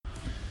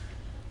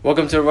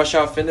Welcome to the Rush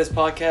Hour Fitness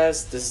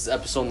Podcast. This is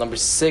episode number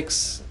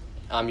 6.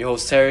 I'm your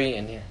host Terry,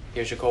 and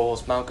here's your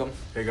co-host Malcolm.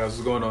 Hey guys,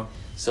 what's going on?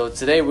 So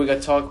today we're gonna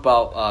talk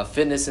about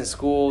fitness in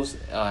schools,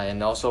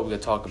 and also we're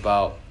gonna talk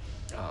about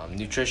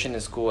nutrition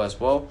in school as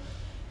well,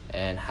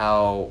 and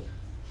how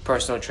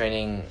personal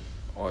training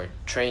or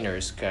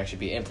trainers can actually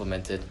be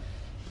implemented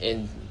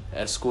in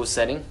a school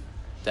setting.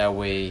 That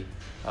way,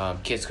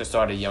 kids could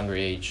start at a younger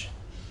age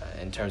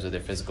in terms of their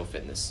physical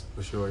fitness.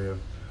 For sure, yeah.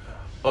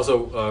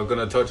 Also,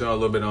 gonna touch on a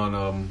little bit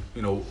on,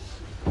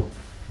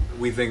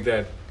 we think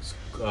that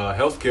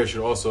healthcare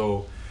should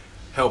also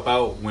help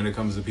out when it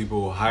comes to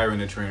people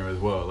hiring a trainer as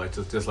well. Like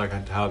just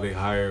like how they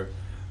hire,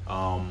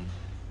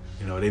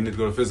 they need to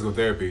go to physical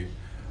therapy.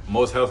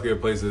 Most healthcare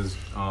places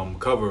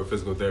cover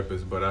physical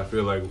therapists, but I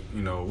feel like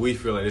we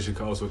feel like they should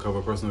also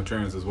cover personal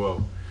trainers as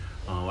well.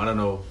 I don't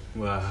know.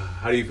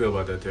 How do you feel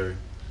about that, Terry?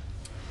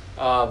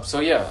 I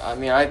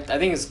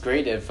think it's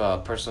great if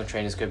personal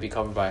trainers could be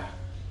covered by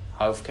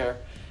healthcare,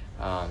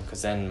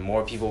 because then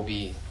more people will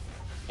be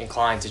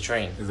inclined to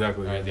train.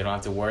 Exactly. Right? Yeah. They don't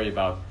have to worry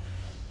about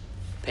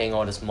paying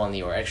all this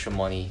money or extra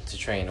money to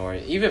train, or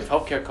even if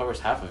healthcare covers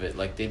half of it,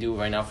 like they do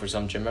right now for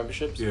some gym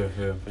memberships. Yeah.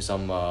 For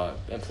some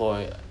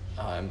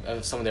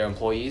some of their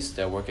employees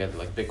that work at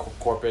like big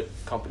corporate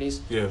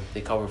companies. Yeah.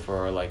 They cover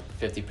for like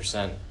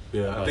 50%.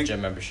 Yeah, I think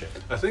gym membership.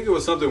 I think it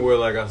was something where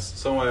like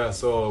somewhere I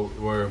saw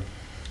where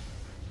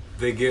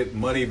they get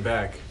money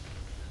back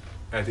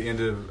at the end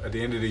of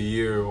the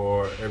year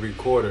or every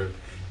quarter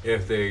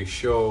if they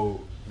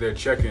show their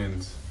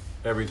check-ins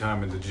every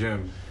time in the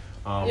gym.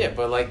 It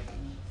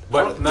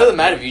But doesn't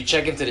matter if you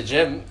check into the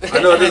gym. I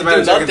know it doesn't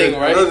matter.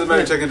 Right? I know it doesn't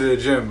matter checking into the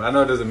gym. I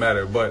know it doesn't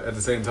matter, but at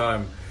the same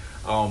time,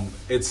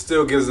 it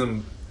still gives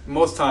them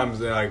most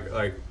times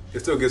like it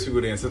still gives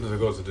people the incentive to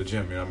go to the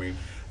gym. You know what I mean?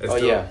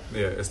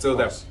 It's still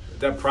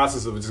that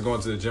process of just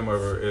going to the gym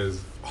whatever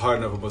is hard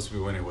enough for most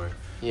people anyway.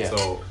 Yeah.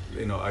 So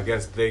I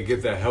guess they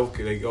get that health.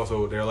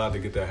 They're allowed to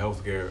get that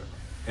health care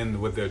in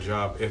with their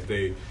job if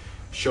they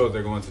show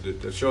they're going to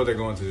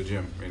the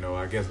gym.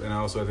 I guess, and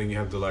also I think you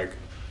have to like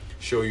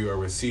show you a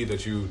receipt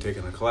that you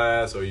taken a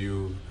class or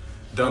you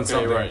done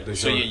something. Right.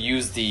 So you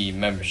use the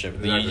membership.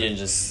 Exactly. You didn't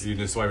just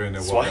swipe in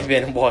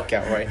and walk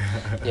out, right?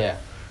 Yeah.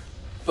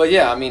 But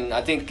yeah, I mean,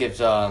 I think if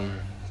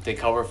they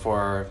cover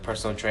for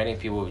personal training,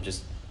 people would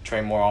just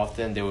train more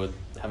often. They would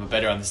have a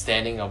better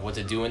understanding of what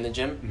to do in the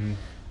gym. Mm-hmm.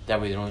 That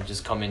way they don't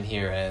just come in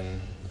here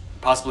and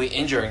possibly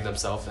injuring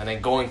themselves and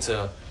then going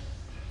to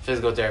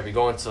physical therapy,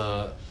 going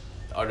to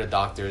other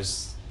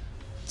doctors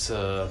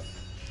to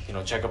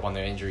check up on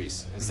their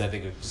injuries. Instead, they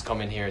could just come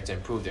in here to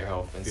improve their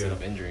health instead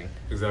of injuring.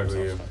 Exactly.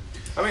 themselves.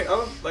 Yeah. I mean, I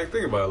don't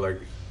think about it. Like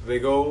they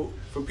go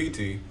for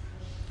PT.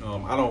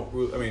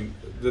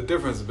 The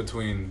difference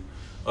between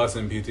us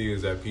and PT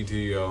is that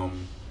PT,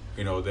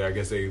 I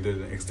guess they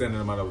did an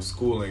extended amount of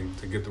schooling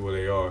to get to where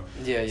they are.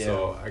 Yeah.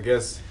 So I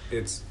guess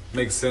it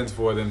makes sense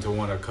for them to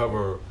want to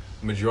cover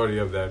majority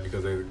of that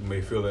because they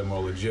may feel they're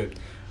more legit.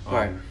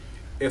 Right.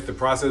 If the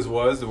process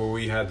was where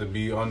we had to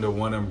be under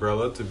one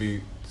umbrella to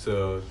be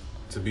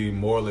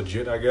more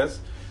legit, I guess,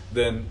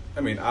 then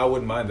I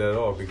wouldn't mind that at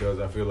all because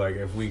I feel like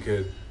if we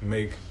could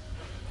make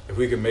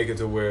it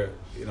to where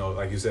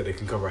like you said, they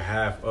can cover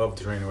half of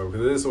the training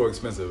because it is so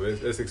expensive.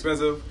 It's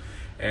expensive,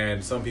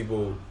 and some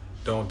people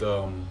don't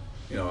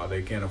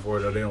they can't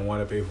afford it or they don't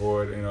want to pay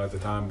for it at the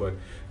time, but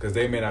because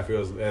they may not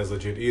feel as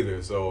legit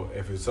either. So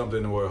if it's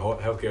something where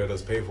healthcare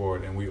does pay for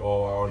it and we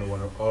all are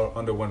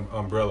under one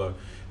umbrella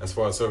as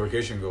far as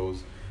certification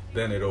goes,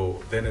 then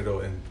it'll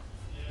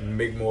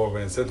make more of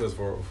an incentive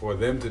for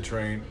them to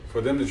train,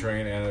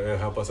 and it'll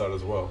help us out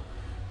as well.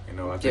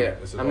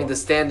 The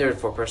standard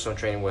for personal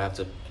training will have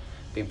to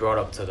be brought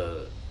up to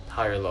the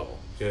higher level.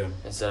 Yeah.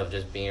 Instead of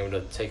just being able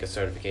to take a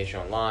certification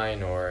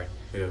online or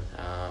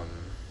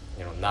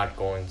not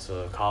going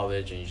to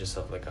college and you just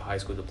have like a high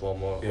school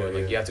diploma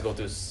you have to go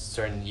through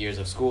certain years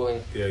of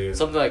schooling.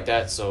 Something like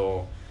that,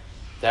 so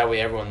that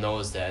way everyone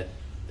knows that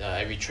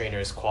every trainer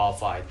is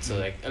qualified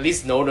to at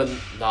least know the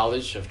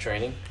knowledge of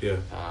training. Yeah.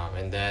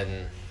 And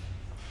then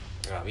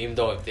even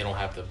though if they don't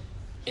have the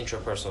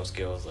intrapersonal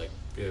skills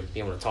being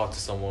able to talk to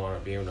someone or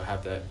being able to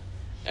have that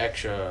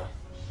extra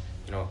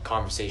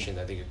conversation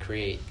that they could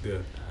create.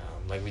 Yeah.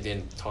 Like we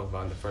didn't talk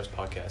about in the first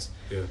podcast.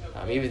 Yeah.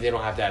 Even if they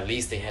don't have that, at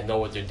least they know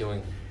what they're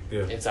doing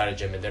Yeah. inside a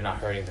gym and they're not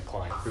hurting the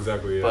client.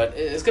 Exactly. Yeah. But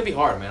it's gonna be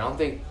hard, man.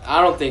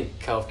 I don't think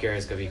healthcare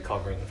is gonna be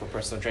covering for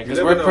personal training because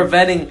You we're never know.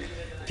 preventing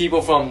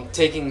people from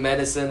taking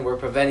medicine. We're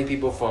preventing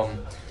people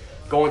from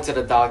going to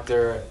the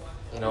doctor.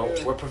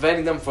 We're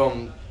preventing them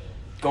from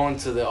going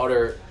to the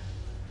other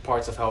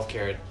parts of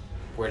healthcare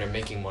where they're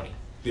making money.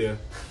 Yeah.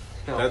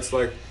 That's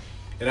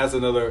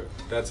another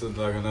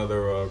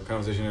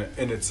conversation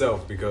in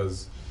itself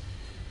because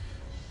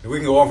we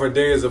can go on for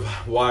days of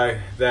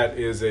why that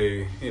is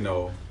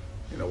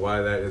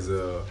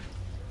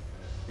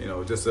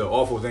just an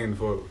awful thing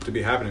to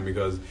be happening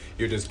because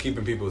you're just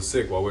keeping people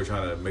sick while we're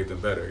trying to make them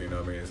better.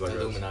 It's like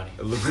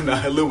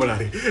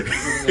Illuminati.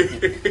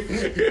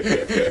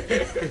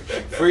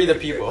 Free the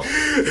people.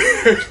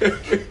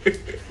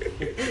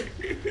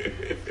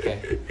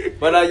 Okay.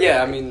 But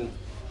yeah, I mean,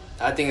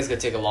 I think it's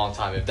gonna take a long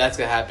time. If that's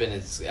gonna happen,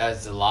 it's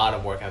a lot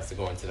of work has to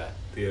go into that.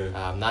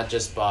 Yeah. Not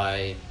just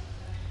by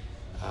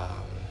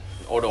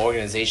all the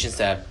organizations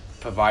that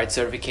provide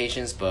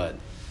certifications, but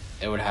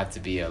it would have to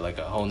be like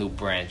a whole new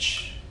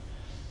branch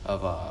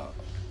of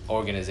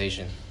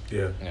organization.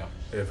 Yeah. Yeah.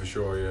 Yeah, for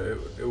sure. Yeah,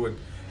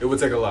 it would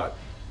take a lot.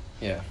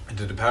 Yeah.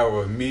 To the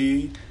power of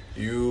me,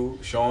 you,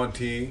 Sean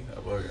T,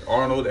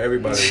 Arnold,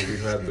 everybody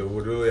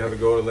would really have to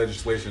go to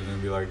legislation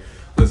and be like,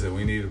 listen,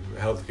 we need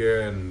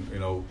healthcare, and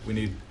we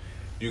need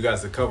you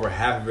guys to cover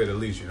half of it at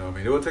least. I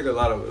mean, it would take a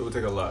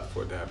lot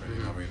for it to happen.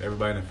 Mm-hmm. I mean,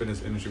 everybody in the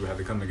fitness industry would have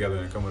to come together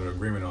and come to an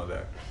agreement on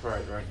that.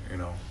 Right.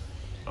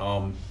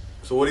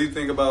 So what do you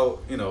think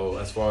about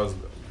as far as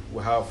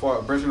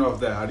branching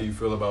off that? How do you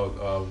feel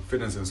about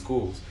fitness in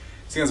schools?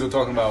 Since we're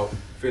talking about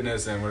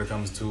fitness and when it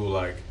comes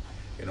to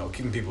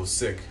keeping people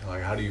sick,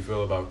 like how do you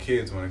feel about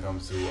kids when it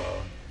comes to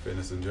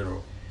fitness in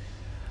general?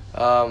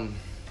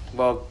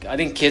 Well, I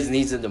think kids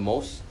needs it the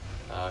most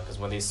because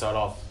when they start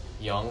off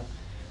young,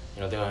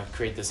 they'll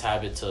create this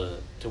habit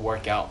to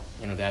work out.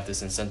 They have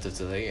this incentive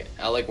to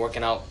I like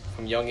working out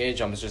from young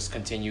age. I'm gonna just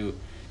continue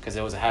because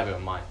it was a habit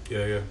of mine.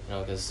 Yeah.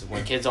 Because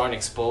when kids aren't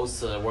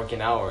exposed to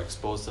working out or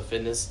exposed to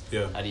fitness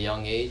at a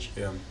young age,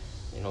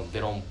 they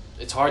don't.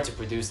 It's hard to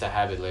produce that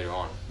habit later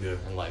on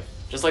in life.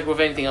 Just like with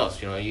anything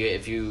else,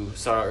 if you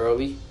start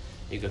early,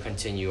 you could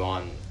continue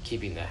on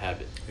keeping that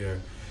habit. Yeah,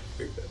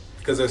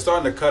 because they're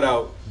starting to cut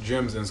out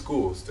gyms in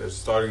schools. They're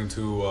starting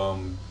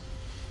to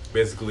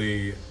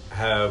basically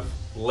have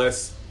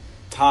less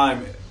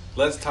time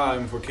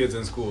for kids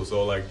in school.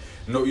 So it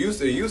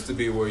used to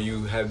be where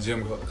you had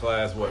gym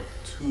class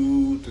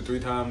 2 to 3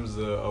 times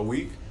a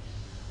week.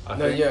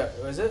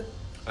 Was it?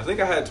 I think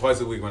I had twice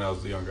a week when I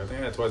was younger. I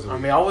think I had twice a week. I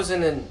mean, I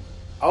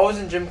was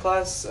in gym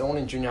class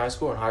only in junior high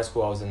school. In high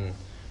school, I was in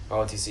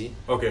ROTC.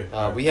 Okay.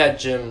 We had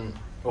gym.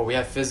 Well, we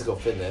had physical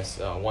fitness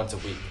once a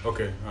week.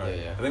 Okay. All right.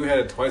 Yeah. I think we had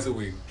it twice a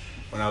week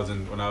when I was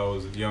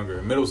younger,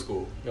 in middle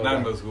school. Okay. Not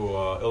in middle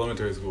school,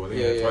 elementary school. I think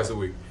we had it twice a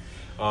week.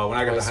 When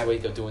I got twice a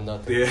week of doing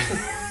nothing. Yeah.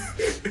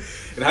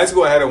 In high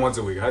school, I had it once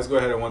a week.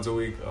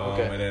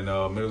 Okay. And then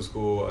middle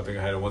school, I think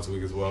I had it once a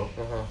week as well.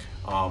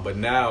 Uh-huh. But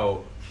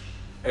now,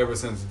 ever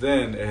since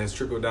then, it has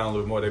trickled down a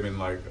little more. They've been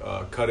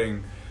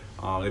cutting.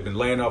 They've been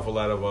laying off a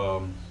lot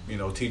of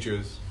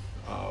teachers.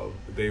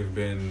 They've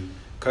been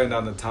cutting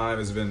down the time.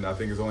 I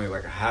think it's only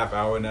like a half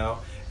hour now.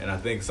 And I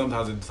think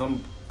sometimes in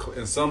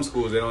some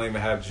schools they don't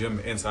even have gym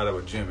inside of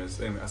a gym. It's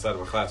inside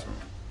of a classroom.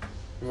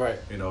 Right.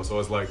 So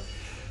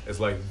it's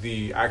like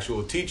the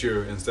actual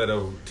teacher, instead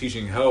of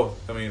teaching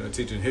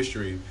teaching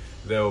history,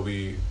 they'll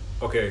be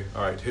okay.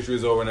 All right, history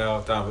is over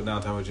now. Time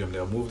for gym.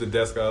 They'll move the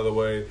desk out of the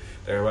way.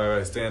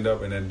 Everybody stand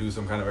up and then do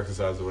some kind of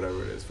exercise or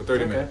whatever it is for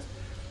 30 minutes.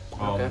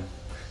 Okay.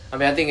 I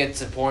mean, I think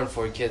it's important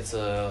for kids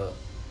to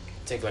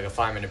take like a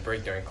 5-minute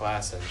break during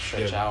class and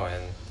stretch out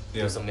and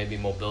do some maybe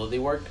mobility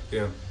work.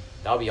 Yeah.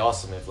 That would be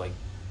awesome if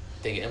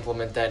they could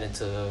implement that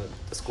into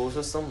the school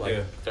system.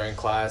 During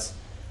class,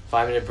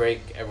 5-minute break,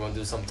 everyone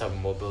do some type of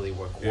mobility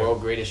work. Yeah.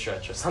 World greatest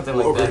stretch or something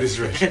like that. World greatest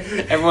stretch.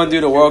 Everyone do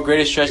the world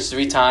greatest stretch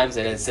 3 times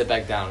and then sit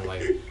back down,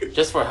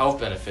 just for health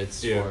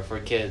benefits for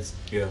kids.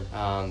 Yeah.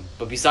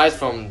 But besides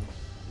from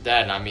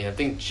that, I mean, I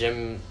think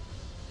gym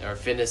or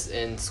fitness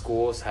in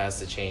schools has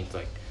to change.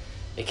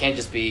 It can't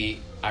just be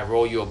I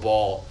roll you a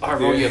ball, I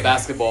roll you a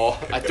basketball,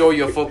 I throw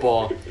you a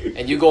football,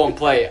 and you go and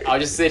play. I'll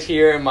just sit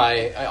here in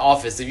my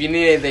office. If you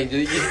need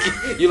anything,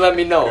 you let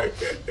me know.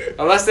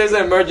 Unless there's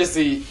an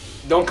emergency,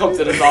 don't come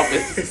to this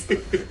office.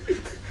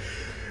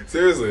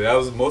 Seriously, that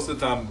was most of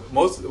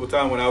the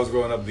time when I was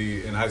growing up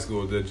in high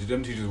school, the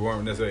gym teachers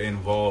weren't necessarily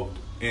involved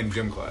in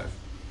gym class.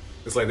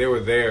 It's like they were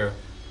there,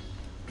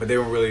 but they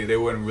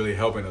weren't really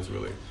helping us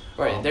really.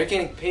 Right, they're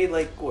getting paid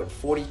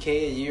 $40K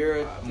a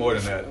year. More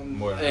than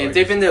that. If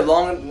they've been there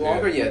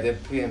longer, they're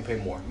getting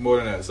paid more. More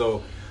than that.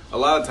 So a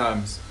lot of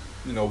times,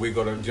 we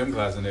go to gym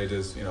class and they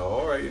just,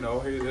 all right,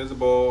 here's a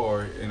ball,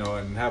 or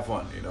and have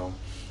fun,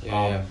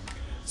 Yeah.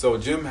 So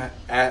gym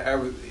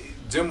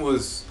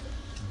was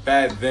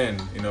bad then.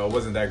 It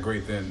wasn't that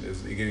great then.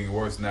 It's getting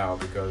worse now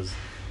because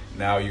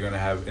now you're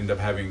gonna end up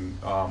having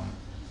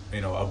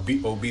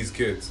obese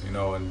kids.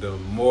 And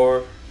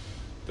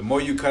the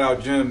more you cut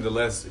out gym, the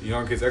less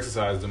young kids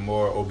exercise, the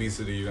more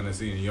obesity you're going to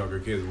see in younger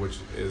kids, which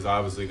is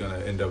obviously going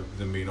to end up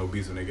them being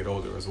obese when they get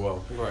older as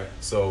well. Right.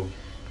 So,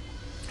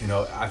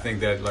 I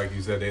think that, like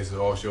you said, they should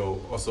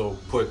also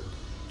put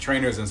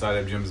trainers inside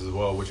of gyms as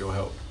well, which will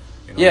help.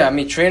 Yeah, I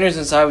mean, trainers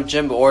inside of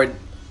gym, or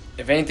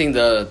if anything,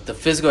 the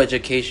physical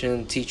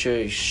education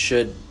teacher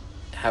should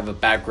have a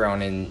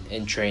background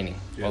in training,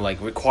 or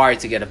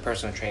required to get a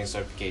personal training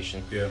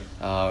certification. Yeah.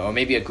 Or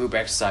maybe a group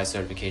exercise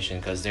certification,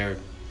 because they're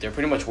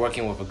pretty much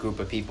working with a group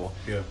of people.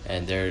 Yeah.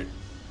 And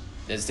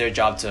it's their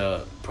job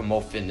to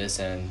promote fitness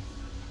and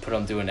put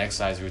them through an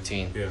exercise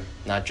routine. Yeah.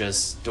 Not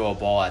just throw a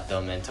ball at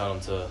them and tell them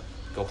to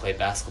go play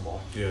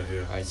basketball. Yeah.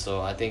 Right. So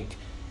I think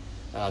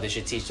they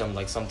should teach them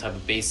some type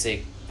of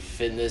basic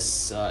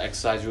fitness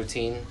exercise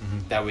routine.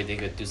 That way they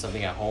could do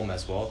something at home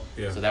as well.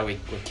 Yeah. So that way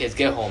when kids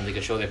get home, they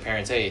could show their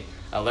parents, hey,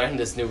 I learned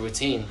this new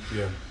routine.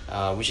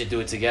 Yeah. We should do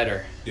it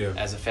together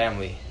Yeah. as a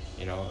family.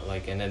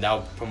 Like, and then that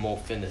would promote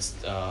fitness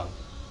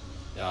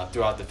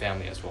throughout the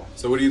family as well.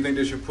 So what do you think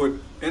they should put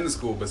in the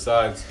school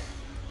besides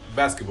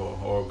basketball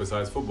or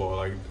besides football?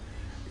 Like,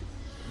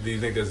 do you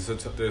think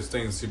there's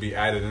things to be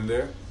added in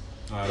there?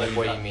 Like,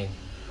 what do you mean?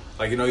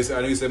 Like, I know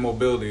you said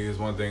mobility is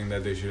one thing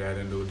that they should add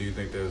into it. Do you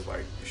think there's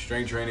like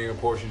strength training a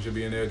portion should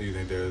be in there? Do you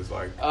think there's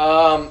like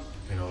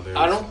there's...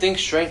 I don't think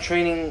strength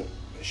training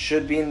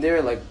should be in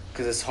there, like,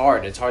 because it's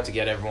hard. It's hard to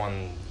get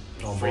everyone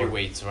On free board.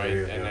 weights, right?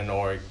 Yeah, and then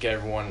or get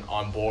everyone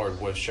on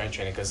board with strength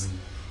training, because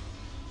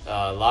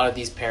a lot of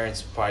these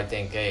parents probably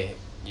think, hey,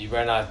 you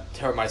better not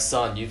hurt my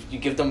son. You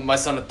give my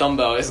son a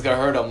dumbbell, it's gonna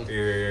hurt him.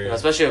 Yeah.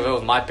 Especially if it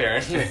was my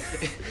parent.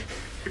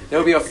 They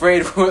would be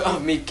afraid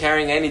of me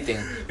carrying anything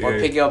or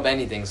picking up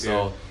anything.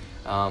 So,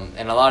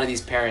 and a lot of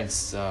these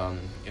parents,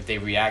 if they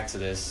react to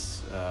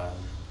this,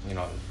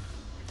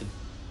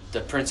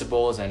 the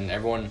principals and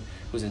everyone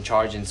who's in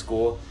charge in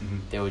school,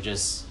 they would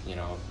just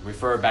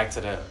refer back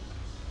to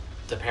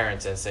the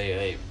parents and say,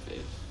 hey,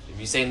 if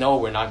you say no,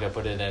 we're not gonna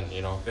put it in.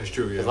 That's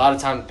true. Yeah. Because a lot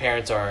of times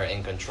parents are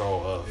in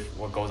control of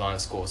what goes on in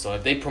school. So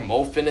if they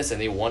promote fitness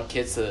and they want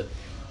kids to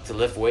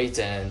lift weights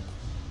and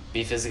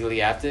be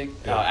physically active,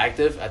 I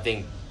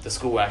think the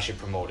school will actually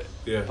promote it.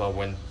 Yeah. But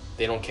when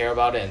they don't care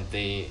about it and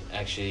they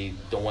actually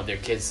don't want their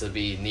kids to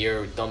be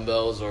near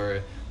dumbbells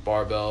or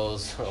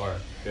barbells or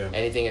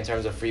anything in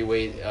terms of free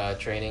weight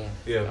training,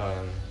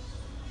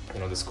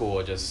 the school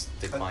will just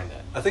decline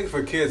that. I think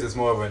for kids it's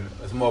more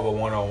of a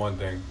one-on-one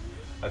thing.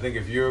 I think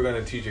if you're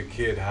gonna teach a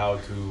kid how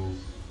to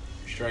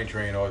strength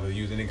train or to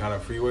use any kind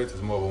of free weights,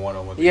 it's more of a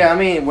one-on-one thing. Yeah, I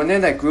mean, when they're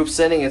in that group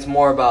setting, it's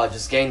more about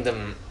just getting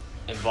them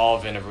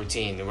involved in a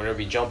routine, whether it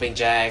be jumping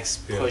jacks,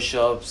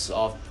 push-ups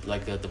off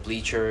like the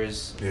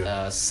bleachers,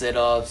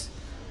 sit-ups,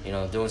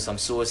 doing some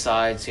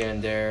suicides here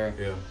and there.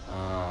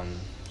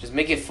 Just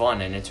make it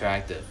fun and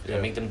interactive.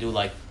 Make them do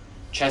like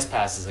chest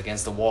passes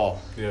against the wall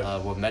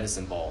with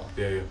medicine ball.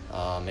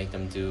 Make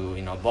them do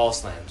ball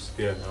slams.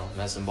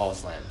 Medicine ball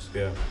slams.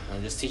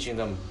 And just teaching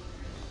them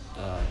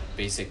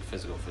basic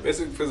physical fitness.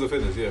 Basic physical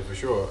fitness, yeah, for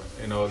sure.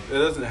 It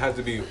doesn't have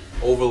to be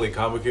overly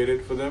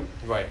complicated for them.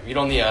 Right. You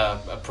don't need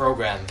a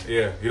program.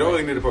 Yeah, you don't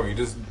really need a program.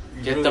 You just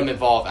get them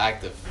involved,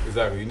 active.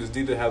 Exactly. You just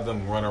need to have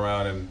them run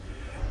around and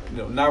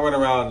not run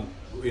around,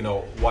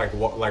 like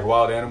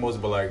wild animals,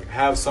 but like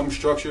have some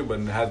structure, but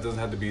it doesn't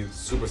have to be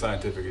super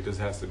scientific. It just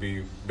has to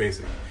be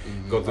basic.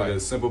 Go through the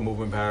simple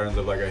movement patterns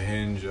of like a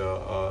hinge,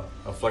 a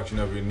flexion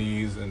of your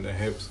knees and the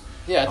hips.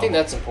 Yeah, I think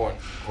that's important.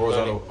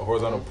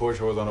 Horizontal push,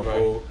 horizontal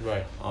pull.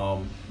 Right.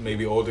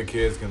 Maybe older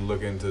kids can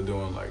look into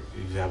doing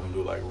you have them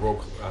do like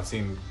rope. I've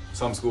seen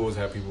some schools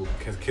have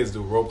kids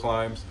do rope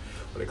climbs,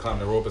 where they climb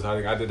the rope as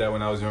high. I did that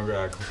when I was younger.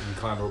 We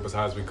climbed the rope as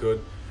high as we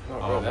could. Oh,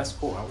 bro, that's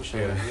cool. I wish we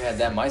had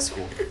that in my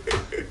school.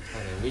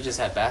 We just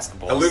had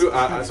basketball.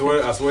 I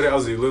swear I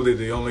was literally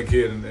the only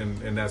kid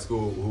in that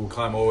school who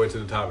climbed all the way to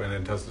the top and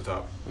then touched the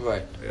top.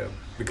 Right. Yeah,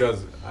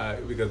 because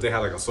they had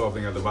like a soft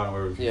thing at the bottom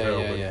where you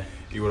fell, but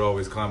you would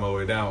always climb all the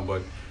way down.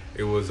 But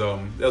it was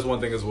that's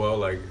one thing as well,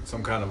 like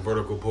some kind of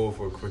vertical pull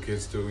for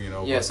kids too.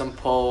 Yeah, some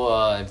pull.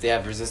 If they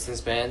have resistance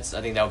bands,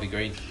 I think that would be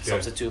great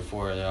substitute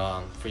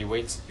for free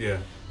weights. Yeah.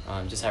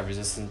 Just have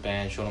resistance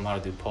bands, show them how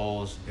to do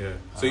pulls. Yeah.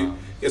 So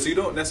you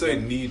don't necessarily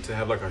need to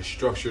have like a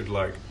structured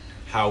like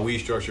how we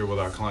structure with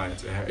our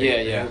clients.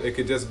 It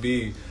could just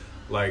be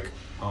like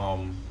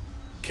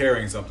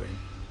carrying something.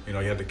 You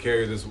have to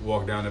carry this,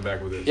 walk down and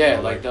back with it. Yeah,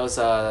 like those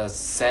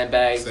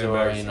sandbags or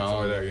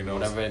that,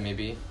 whatever it may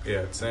be.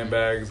 Yeah,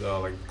 sandbags,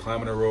 like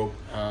climbing a rope.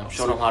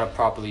 Show them how to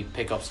properly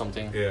pick up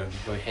something. Yeah.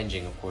 Or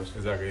hinging, of course.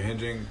 Exactly,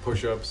 hinging,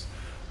 push-ups,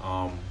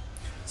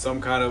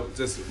 some kind of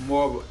just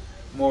more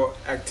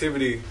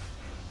activity,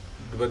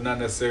 but not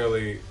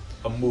necessarily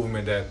a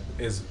movement that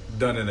is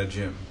done in a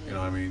gym. You know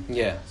what I mean?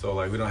 Yeah. So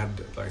like we don't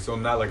have so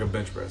not like a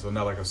bench press, or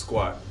not like a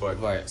squat,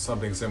 but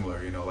something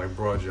similar. Like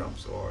broad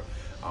jumps or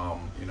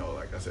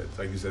like I said,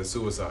 like you said,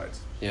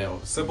 suicides. Yeah.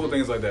 Simple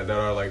things like that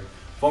are like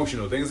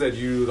functional things that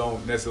you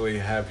don't necessarily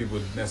have people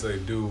necessarily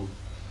do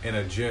in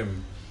a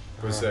gym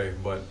per se,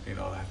 but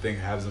I think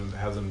have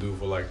them do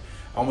for like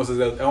almost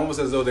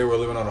as though they were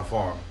living on a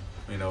farm.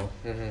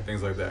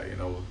 Things like that.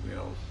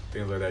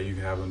 Things like that you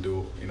can have them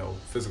do.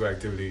 Physical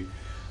activity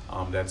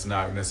that's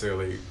not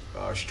necessarily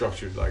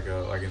structured like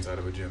inside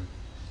of a gym.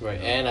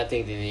 Right, and I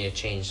think they need to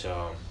change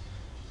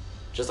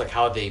just like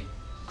how they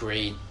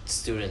grade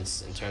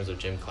students in terms of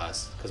gym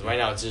class, because right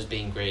now it's just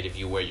being graded if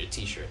you wear your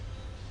t-shirt.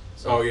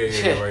 So,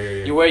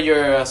 right. You wear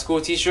your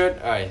school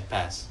t-shirt, all right,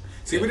 pass.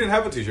 See, we didn't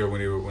have a t-shirt when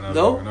I was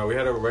no? younger. No, we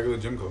had a regular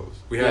gym clothes.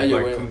 We had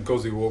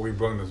cozy what we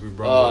brung this.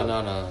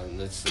 No.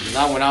 It's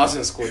not when I was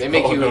in school. They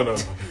make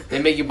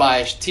they make you buy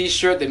a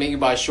t-shirt, they make you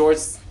buy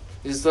shorts.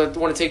 They just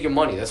want to take your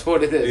money. That's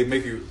what it is.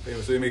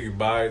 They make you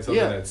buy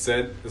something that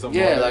said something.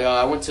 Yeah, like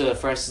I went to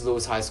Francis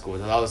Lewis High School.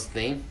 That was the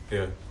thing.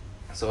 Yeah.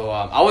 So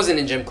I wasn't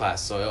in gym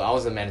class, so I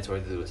wasn't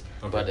mandatory to do this.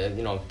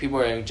 Okay. But people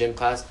are in gym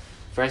class.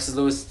 Francis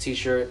Lewis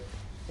t-shirt,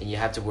 and you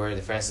have to wear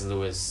the Francis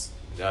Lewis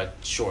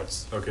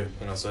shorts. Okay.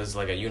 You know, so it's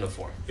like a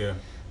uniform. Yeah.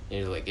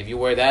 You're like, if you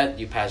wear that,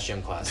 you pass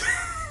gym class.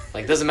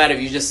 Like, doesn't matter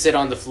if you just sit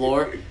on the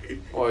floor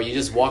or you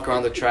just walk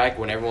around the track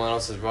when everyone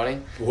else is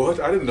running. What?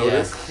 I didn't know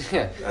this.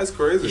 Yeah. That's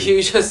crazy.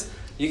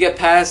 You get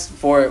passed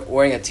for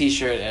wearing a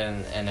t-shirt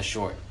and a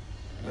short.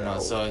 You know,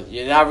 so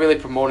you're not really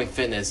promoting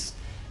fitness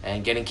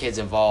and getting kids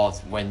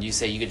involved when you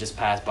say you could just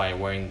pass by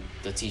wearing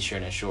the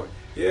t-shirt and short.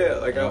 Yeah,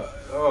 like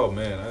oh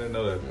man, I didn't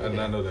know that. I did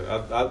not know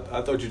that.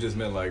 I thought you just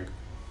meant like,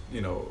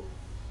 you know,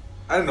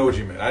 I didn't know what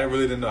you meant. I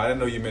really didn't know. I didn't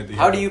know you meant.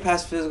 How do you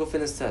pass physical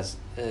fitness tests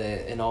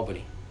in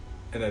Albany?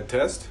 In a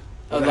test?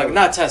 Like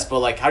not test, but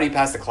like how do you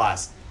pass the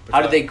class?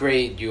 How do they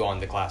grade you on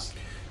the class?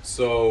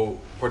 So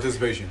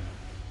participation.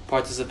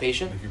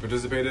 Participation? If you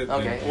participated.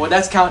 Okay. Well,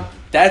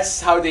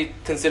 that's how they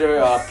consider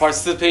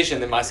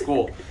participation in my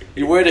school.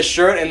 You wear the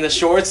shirt and the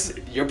shorts,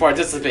 you're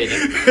participating.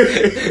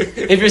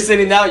 If you're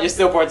sitting down, you're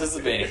still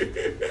participating.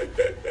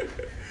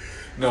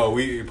 No,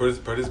 we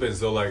participated.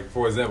 So, like,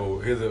 for example,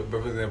 here's a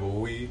perfect example.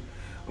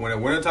 When the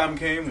wintertime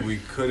came, we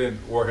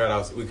couldn't work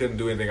out. We couldn't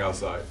do anything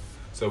outside.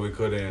 So we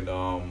couldn't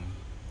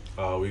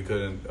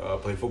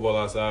play football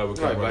outside. We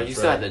couldn't Right, but you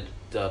still had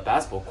the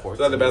basketball court.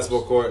 Still had the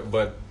basketball court,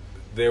 but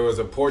there was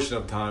a portion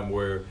of time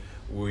where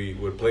we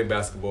would play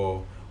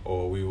basketball,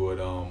 or we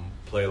would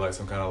play like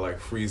some kind of like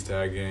freeze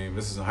tag game.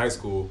 This is in high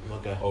school.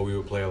 Okay. Or we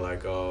would play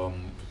like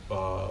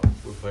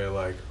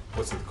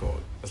what's it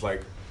called? It's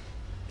like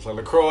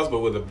lacrosse, but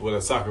with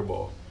a soccer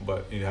ball.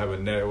 But you have a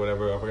net or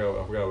whatever. I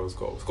forgot what it was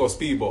called. It's called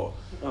speedball.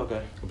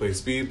 Okay. We play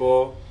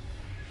speedball,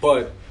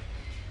 but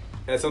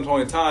at some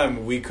point in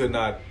time we could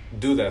not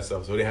do that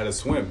stuff, so they had to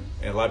swim,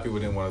 and a lot of people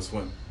didn't want to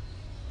swim.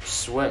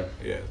 Swim.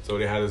 Yeah, so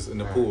they had us in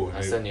the pool.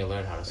 I still need to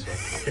learn how to swim.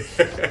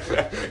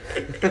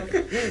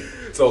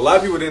 So a lot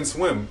of people didn't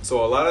swim.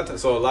 So a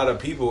lot of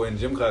people in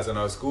gym class in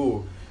our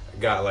school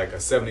got like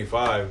a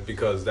 75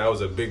 because that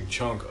was a big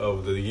chunk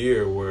of the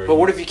year where. But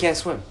what if you can't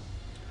swim?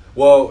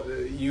 Well,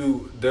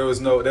 there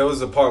was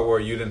a part where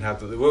you didn't have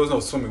to. There was no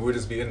swimming. We'd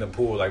just be in the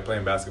pool like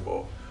playing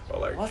basketball or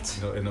like what?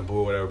 You know, in the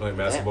pool, whatever, playing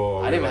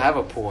basketball. I didn't even have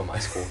a pool in my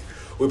school.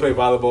 We play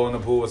volleyball in the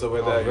pool and stuff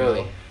like that. Really?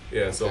 You know?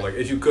 Yeah. So like,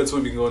 if you could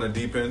swim, you can go in the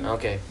deep end.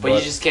 Okay, but you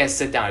just can't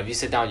sit down. If you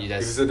sit down, If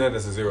you sit down,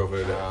 it's a zero for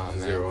the day. It's a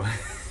zero.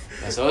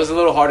 Yeah, so it was a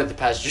little harder to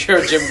pass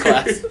your gym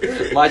class.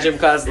 My gym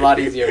class is a lot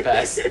easier to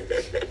pass.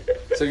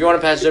 So if you want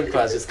to pass gym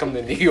class, just come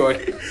to New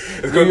York.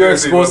 New York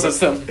school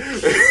system.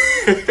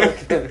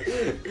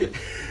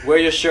 Wear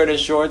your shirt and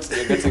shorts, and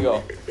you're good to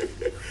go.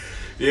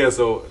 Yeah,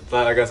 so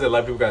like I said, a lot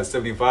of people got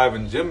 75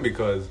 in gym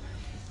because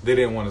they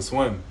didn't want to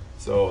swim.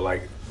 So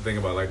like, think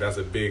about like that's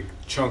a big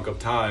chunk of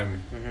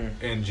time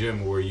in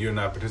gym where you're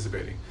not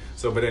participating.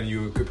 So, but then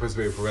you could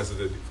participate for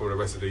the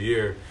rest of the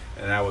year,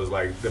 and that was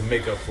like the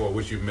makeup for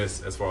what you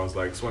missed as far as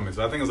like swimming.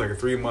 So I think it was like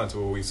 3 months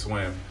where we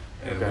swam,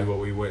 and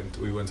we went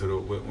to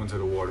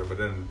the water. But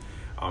then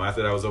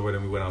after that was over,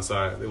 then we went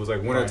outside. It was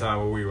like winter time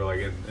where we were like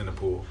in the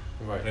pool.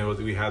 Right. And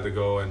we had to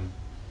go, and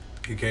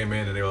he came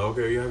in and they were like,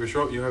 okay, you have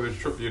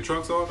your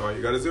trunks on, all right,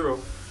 you got a zero.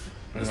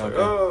 And it's like,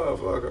 oh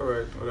fuck, all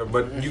right,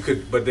 whatever.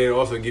 But they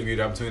also give you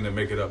the opportunity to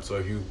make it up. So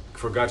if you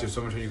forgot your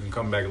swimming trunk, you can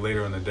come back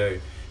later in the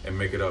day and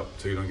make it up,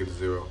 so you don't get the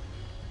zero.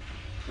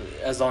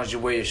 As long as you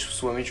wear your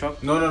swimming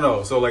trunk?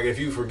 No. So like, if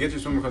you forget your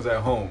swimming trunks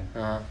at home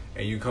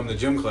and you come to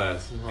gym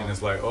class and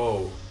it's like,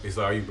 are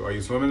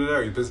you swimming today?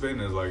 Are you participating?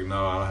 And it's like,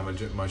 no, I don't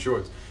have my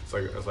shorts.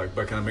 It's like,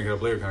 but can I make it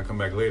up later? Can I come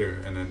back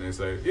later? And then they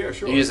say, yeah,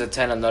 sure. You just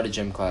attend another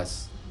gym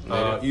class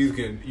later. You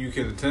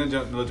can attend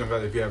another gym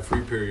class if you have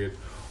free period,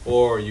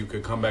 or you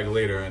could come back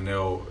later and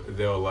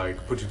they'll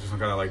like put you through some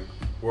kind of like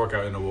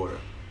workout in the water,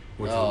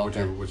 with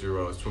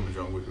your swimming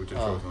trunk with your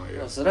shorts on.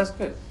 Yeah. So that's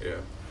good. Yeah.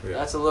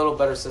 That's a little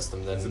better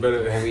system than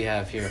what we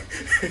have here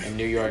in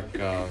New York.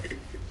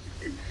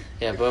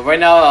 Yeah, but right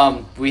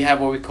now we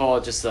have what we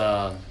call just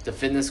the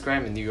fitness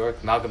gram in New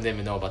York. Malcolm didn't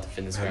even know about the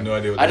fitness gram. I have no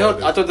idea what that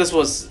is. I thought this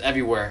was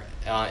everywhere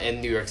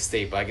in New York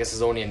State, but I guess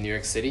it's only in New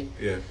York City.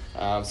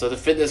 Yeah. So the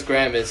fitness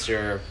gram is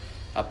your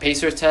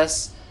pacer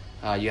test.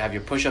 You have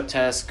your push-up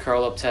test,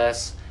 curl-up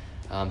test,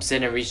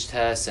 sit and reach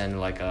test,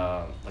 and like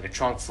a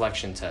trunk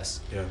flexion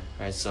test. Yeah.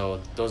 Right.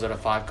 So those are the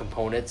 5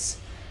 components.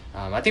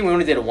 I think we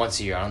only did it once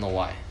a year. I don't know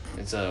why.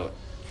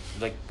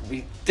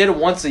 We did it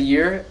once a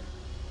year,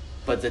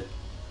 but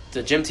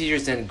the gym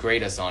teachers didn't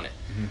grade us on it.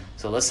 Mm-hmm.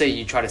 So let's say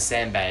you try to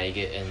sandbag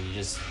it and you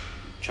just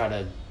try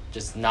to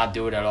just not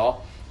do it at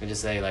all. And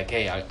just say like,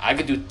 hey, I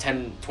could do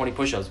 10, 20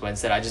 push-ups, but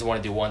instead I just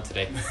want to do 1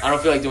 today. I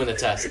don't feel like doing the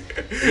test.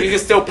 You can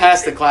still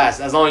pass the class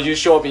as long as you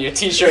show up in your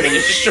t-shirt and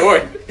your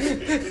short.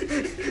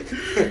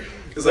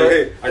 It's like,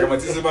 hey, I got my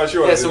t-shirt and my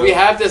short. Yeah, so we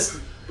have this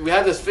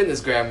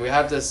fitness gram. We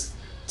have this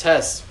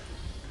test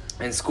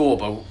in school,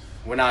 but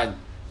we're not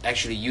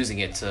actually using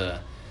it to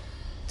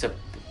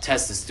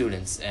test the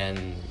students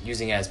and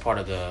using it as part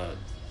of the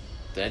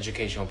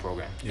educational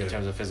program in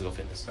terms of physical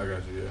fitness. I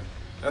got you. Yeah,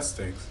 that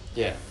stinks.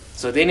 Yeah,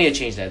 so they need to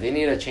change that. They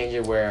need to change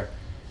it where,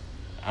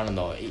 I don't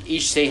know,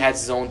 each state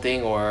has its own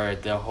thing, or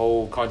the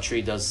whole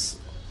country does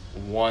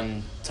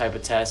one type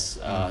of test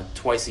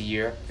twice a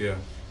year. Yeah.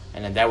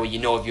 and then that way you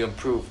know if you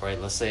improve, right?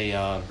 Let's say,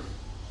 I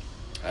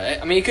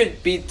mean, it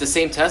could be the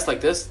same test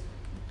like this,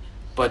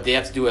 but they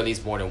have to do at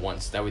least more than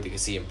once. That way they can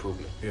see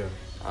improvement. Yeah.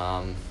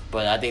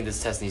 But I think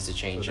this test needs to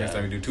change. So next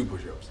time you do 2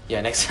 push-ups.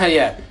 Yeah, next time,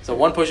 yeah. So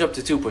 1 push-up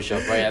to 2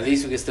 push-up, right? At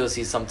least we can still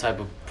see some type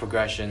of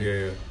progression.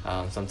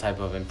 Yeah. Some type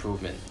of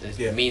improvement.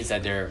 Yeah. It means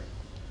that they're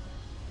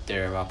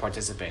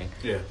participating.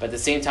 Yeah. But at the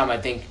same time, I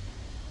think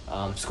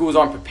schools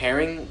aren't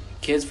preparing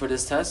kids for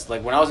this test.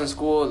 Like when I was in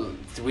school,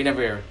 we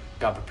never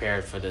got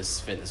prepared for this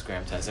fitness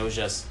gram test. It was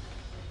just,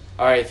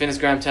 all right, fitness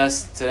gram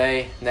test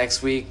today,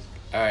 next week.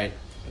 All right,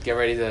 get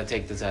ready to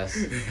take the test.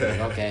 Like,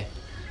 okay,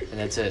 and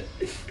that's it.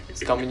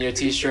 It's come in your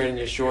t-shirt and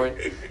your short.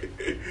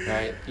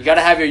 Right, you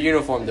gotta have your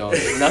uniform though.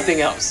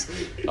 Nothing else.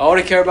 All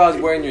they care about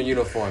is wearing your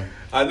uniform.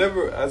 I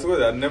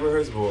swear, I never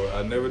heard before.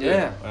 I never did.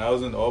 Yeah. When I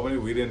was in Albany,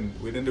 we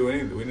didn't do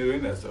anything. We didn't do any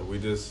of that stuff.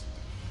 It just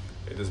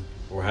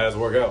had us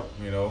work out.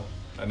 You know,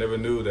 I never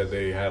knew that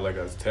they had like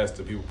a test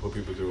that people put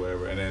people through,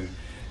 whatever, and then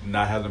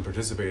not have them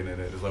participating in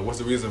it. It's like, what's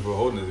the reason for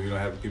holding this if you don't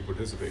have people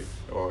participate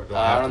or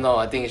I don't know.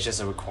 I think it's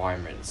just a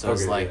requirement. So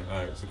it's like, all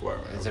right, it's a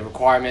requirement. It's a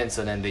requirement.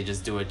 So then they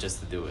just do it just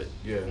to do it.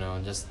 Yeah. You know,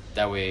 just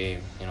that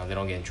way, you know, they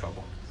don't get in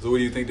trouble. So what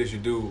do you think they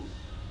should do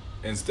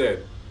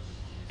instead?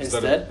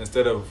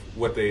 Instead of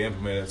what they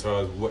implemented, as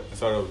far as what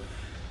sort of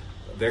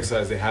the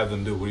exercise they have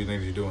them do, what do you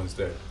think they should do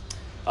instead?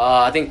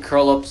 I think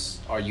curl-ups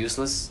are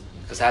useless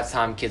because half the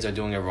time kids are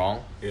doing it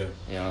wrong. Yeah.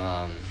 You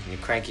know, you're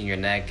cranking your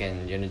neck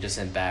and you're just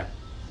in bad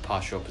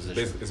postural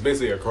position. It's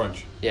basically a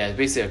crunch. Yeah, it's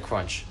basically a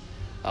crunch.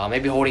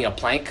 Maybe holding a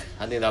plank,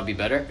 I think that would be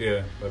better.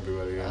 Yeah, that'd be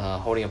better, yeah.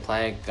 Holding a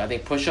plank, I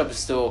think push-up is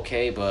still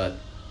okay, but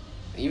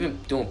even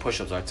doing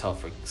push-ups are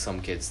tough for some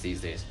kids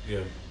these days.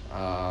 Yeah.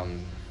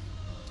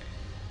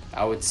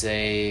 I would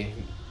say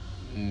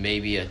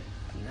maybe I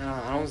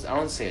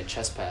don't say a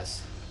chest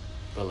pass,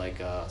 but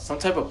like some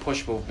type of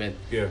push movement.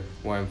 Yeah.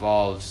 Where it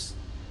involves,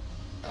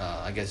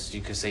 I guess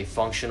you could say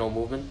functional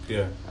movement.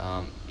 Yeah.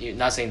 You're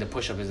not saying the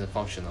push-up isn't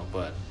functional,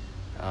 but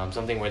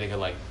something where they could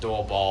like throw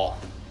a ball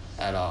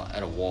at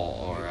a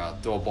wall or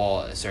throw a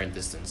ball at a certain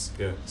distance.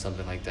 Yeah.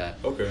 Something like that.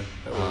 Okay.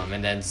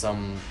 And then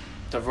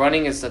the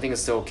running I think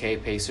is still okay.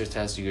 Pacer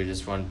test, you could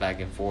just run back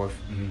and forth.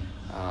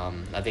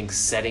 Mm-hmm. I think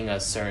setting a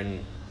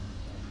certain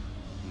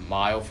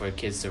mile for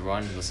kids to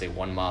run, let's say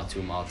 1 mile,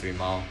 2 mile, 3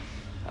 mile,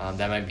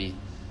 that might be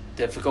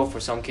difficult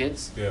for some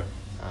kids. Yeah.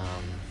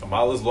 A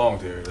mile is long,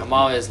 Terry. A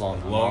mile is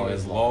long. Long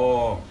is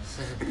long.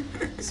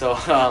 So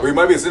we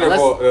might be sitting there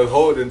for the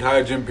whole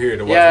entire gym period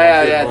to watch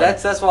yeah.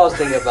 That's what I was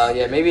thinking about.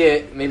 Yeah, maybe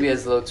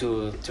it's a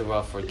little too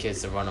rough for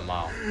kids to run a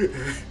mile.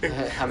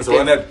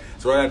 Run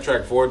that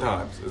track 4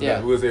 times. We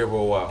was there for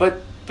a while.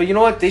 But you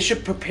know what? They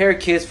should prepare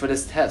kids for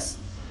this test.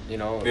 You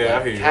know, yeah,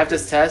 I hear you. Have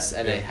this test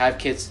and then have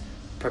kids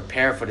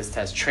prepare for this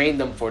test, train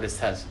them for this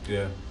test.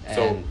 Yeah.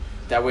 And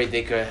that way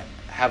they could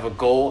have a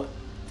goal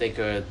they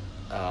could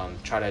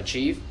try to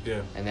achieve.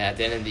 Yeah. And then at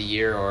the end of the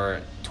year or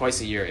twice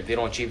a year, if they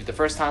don't achieve it the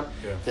first time,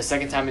 the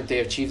second time if they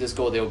achieve this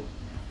goal,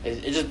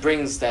 it just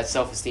brings that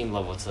self-esteem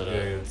level to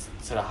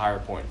the higher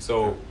point.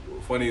 So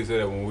funny you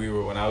said that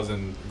when I was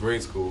in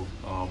grade school,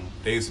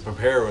 they used to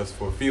prepare us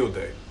for field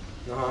day.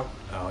 You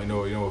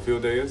know what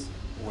field day is?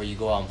 Where you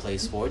go out and play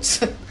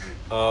sports,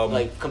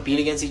 like compete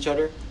against each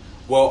other.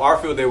 Well, our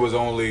field day was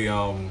only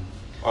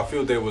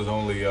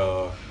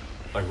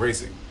like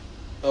racing.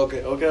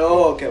 Okay.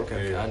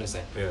 I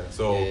understand. Yeah.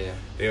 So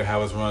they would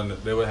have us run.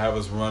 They would have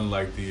us run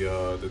like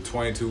the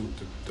 22,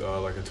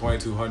 like a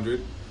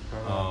 2200,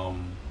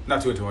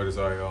 not 2200.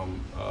 Sorry.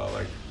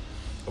 Like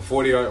a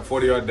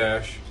 40 yard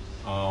dash,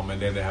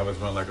 and then they have us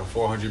run like a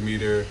 400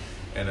 meter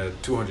and a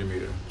 200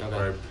 meter.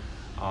 Okay.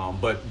 Right.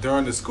 But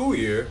during the school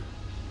year,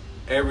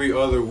 every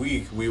other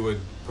week we would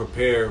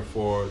prepare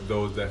for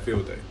that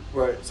field day.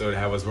 Right. So they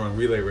have us run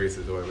relay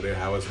races or whatever. They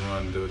have us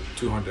run the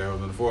 200, they have us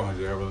run the 400,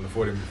 they have us run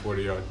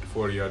the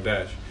 40 yard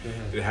dash.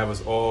 Mm-hmm. They have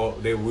us all.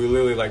 We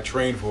literally like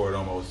train for it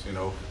almost, you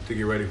know, to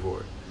get ready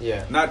for it.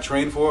 Yeah. Not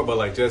train for it, but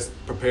like just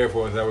prepare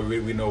for it. That way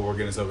we know what we're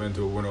getting ourselves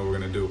into. We know what we're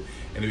gonna do,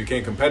 and it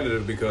became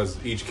competitive because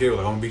each kid was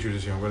like, "I'm gonna beat you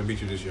this year. I'm gonna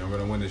beat you this year. I'm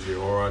gonna win this year."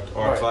 Or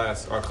our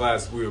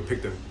class, we would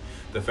pick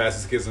the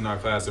fastest kids in our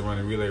class to run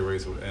a relay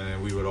race, and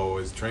then we would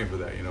always train for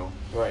that, you know.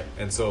 Right.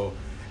 And so,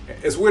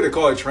 it's weird to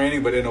call it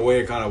training, but in a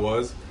way, it kind of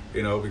was.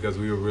 You know, because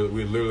we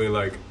literally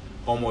like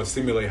almost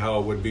simulate how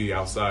it would be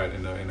outside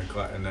in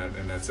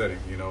that setting,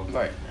 you know.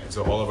 Right. And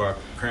so all of our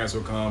parents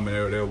would come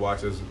and they'll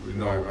watch us, you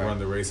know, right. run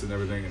the race and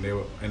everything,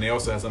 and they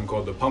also had something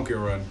called the pumpkin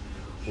run,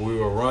 where we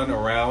would run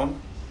around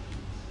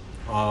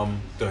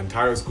the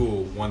entire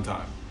school one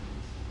time.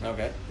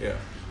 Okay. Yeah,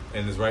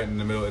 and it's right in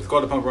the middle. It's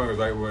called the pumpkin run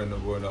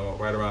because we're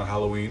right around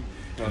Halloween,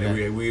 and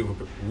then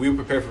we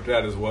prepare for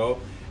that as well,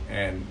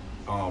 and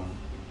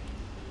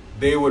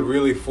they would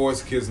really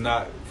force kids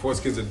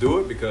to do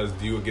it because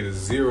you would get a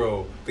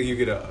zero. I think you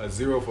get a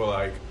zero for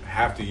like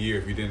half the year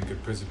if you didn't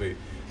participate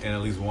in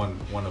at least one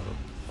of them.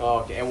 Oh,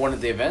 okay. And one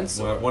of the events?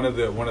 One of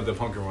the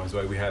pumpkin runs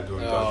like we had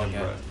during the gym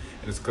class.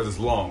 And it's because it's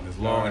long. It's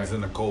long and it's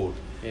in the cold.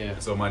 Yeah.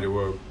 So mind you,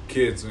 we're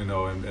kids, you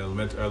know, in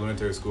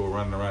elementary school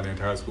running around the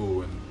entire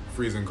school in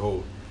freezing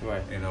cold.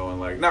 Right. You know, and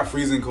like not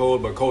freezing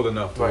cold, but cold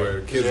enough to Right. where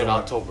 'Cause kids you're in are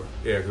October.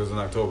 Yeah, because it was in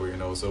October. You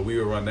know, so we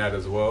would run that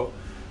as well.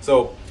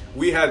 So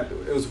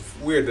it was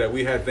weird that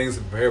we had things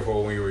to prepare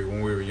for when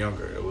we were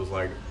younger. It was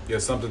like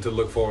there's something to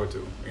look forward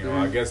to. You know,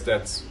 I guess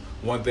that's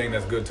one thing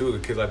that's good too. The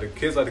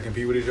kids like to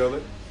compete with each other.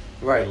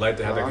 Right. They like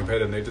to have that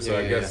competitive nature. So Yeah,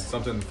 I guess yeah.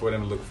 something for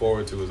them to look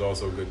forward to is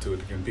also good too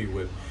to compete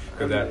with,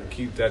 because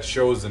that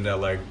shows them that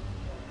like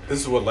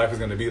this is what life is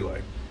going to be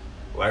like.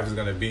 Life is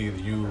going to be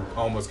you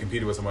almost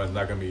competing with somebody that's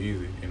not going to be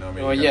easy. You know what I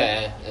mean? Well,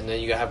 yeah, and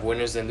then you have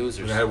winners and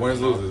losers. You have winners,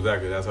 you know? losers,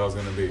 exactly. That's how it's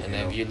going to be. And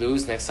then if you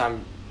lose next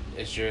time,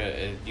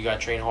 you got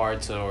to train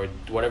hard or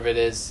whatever it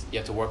is. You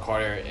have to work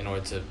harder in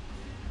order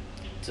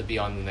to be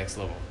on the next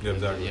level. Yeah,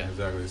 exactly, Yeah.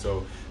 exactly.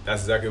 So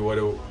that's exactly what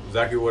it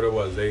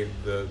was.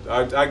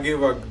 I give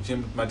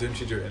my gym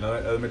teacher in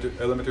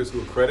elementary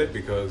school credit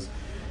because,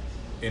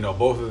 you know,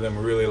 both of them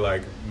really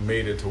like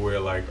made it to where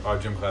like our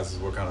gym classes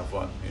were kind of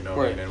fun, you know,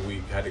 Right. and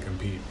we had to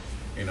compete,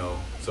 you know.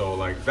 So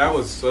like that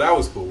was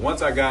cool.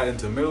 Once I got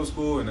into middle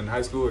school and then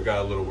high school, it got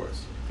a little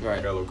worse. Right.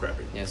 It got a little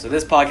crappy. Yeah, so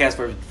this podcast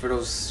for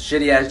those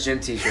shitty ass gym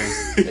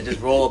teachers that just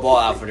roll a ball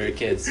out for their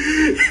kids.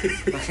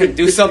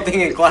 Do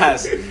something in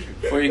class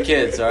for your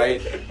kids, all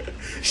right?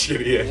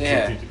 Shitty ass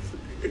Yeah. gym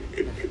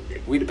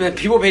teachers.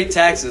 People pay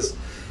taxes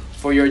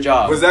for your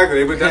job.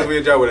 Exactly. But that's what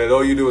your job with it.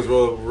 All you do is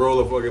roll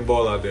a fucking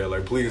ball out there.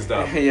 Like, please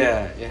stop.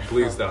 Yeah.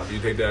 Please stop. You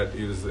take that.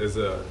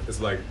 It's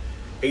like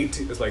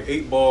 18. It's like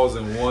 8 balls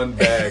in one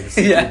bag,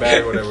 Yeah.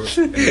 bag, or whatever.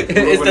 And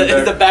you open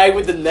It's the bag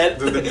with the net.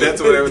 The nets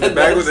or whatever. The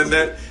bag with the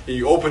net, and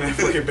you open that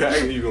fucking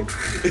bag, and you go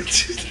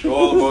throw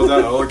all the balls out.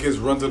 And all the kids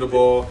run to the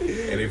ball,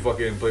 and they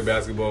fucking play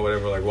basketball,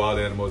 whatever, like wild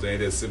animals, and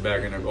they just sit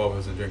back in their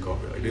office and drink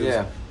coffee. Like,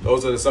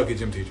 those are the sucky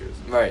gym teachers.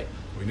 Right.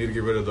 We need to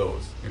get rid of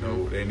those. You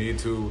know, they need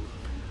to,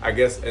 I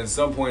guess, at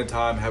some point in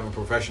time, have a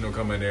professional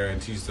come in there and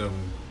teach them.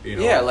 You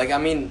know, Yeah, like I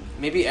mean,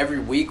 maybe every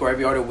week or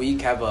every other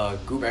week have a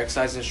group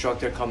exercise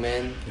instructor come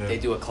in. Yeah. They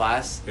do a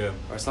class. Yeah.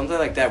 Or something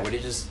like that where they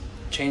just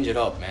change it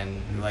up,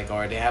 man. Like,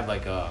 or they have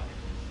like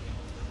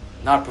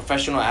not a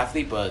professional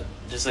athlete, but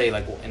just say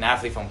like an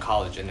athlete from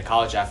college, and the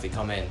college athlete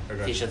come in,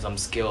 teach them some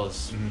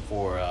skills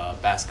for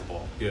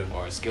basketball. Yeah.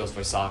 Or skills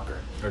for soccer.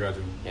 I got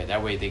you. Yeah,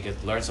 that way they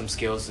could learn some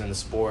skills in the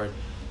sport.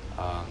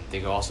 They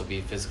could also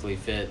be physically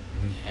fit,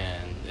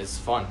 and it's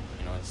fun.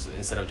 You know, it's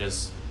instead of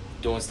just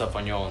doing stuff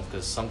on your own,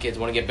 because some kids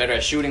want to get better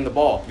at shooting the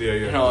ball. Yeah,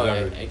 You know,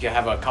 exactly. you can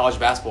have a college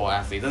basketball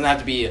athlete. It doesn't have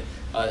to be an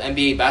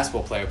NBA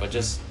basketball player, but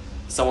just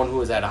someone who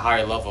is at a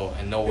higher level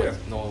and know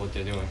what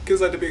they're doing.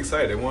 Kids like to be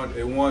excited. They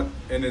want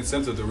an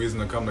incentive, the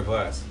reason to come to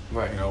class.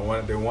 Right. You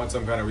know, they want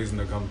some kind of reason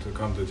to come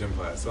to gym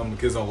class. Some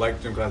kids don't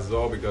like gym class at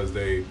all because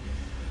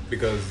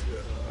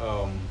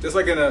just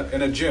like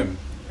in a gym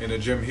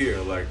here,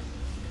 like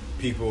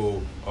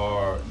people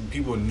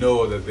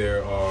know that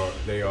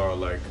they are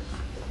like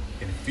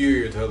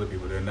inferior to other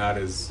people. They're not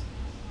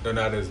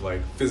as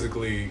like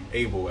physically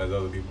able as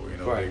other people. You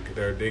know, Right.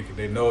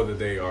 they know that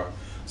they are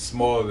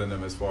smaller than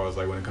them as far as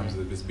like when it comes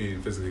to just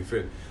being physically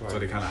fit. Right. So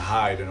they kind of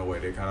hide in a way.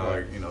 They kind of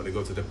Right. like, you know, they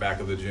go to the back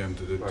of the gym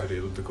to the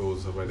ellipticals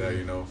and stuff like that. Mhm.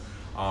 You know,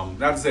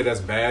 not to say that's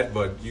bad,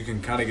 but you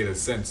can kind of get a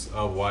sense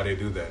of why they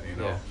do that. You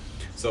know, Yeah.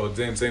 so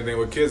then same thing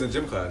with kids in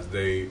gym class.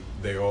 They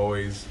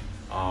always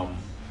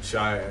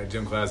shy at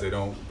gym class. They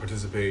don't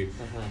participate.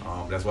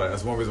 That's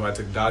one reason why I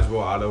took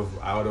dodgeball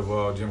out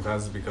of gym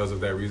classes, because of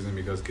that reason.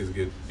 Because kids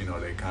get, you know,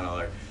 they kind of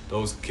like,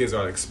 those kids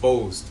are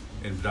exposed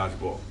in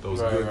dodgeball. Those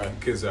good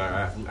kids that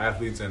are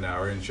athletes and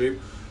are in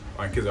shape,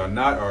 and kids are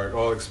not, are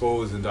all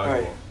exposed in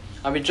dodgeball. Right.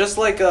 I mean, just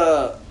like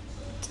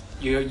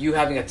you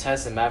having a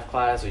test in math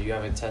class or you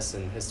having a test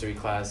in history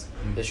class,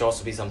 there should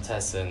also be some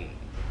tests in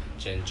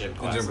gym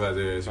class. In gym class,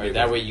 yeah. Right,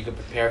 that way you can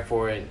prepare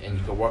for it and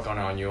you can work on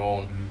it on your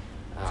own.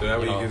 So that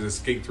way you can just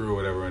skate through or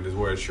whatever and just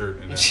wear a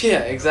shirt. And Yeah,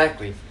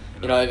 exactly.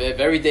 You know, if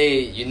every day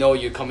you know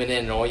you're coming in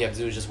and all you have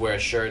to do is just wear a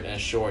shirt and a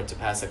short to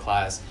pass the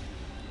class,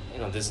 you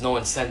know, there's no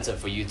incentive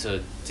for you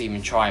to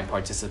even try and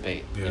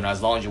participate. Yeah. You know,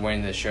 as long as you're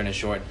wearing the shirt and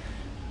short,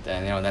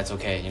 then, you know, that's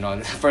okay. You know,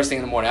 first thing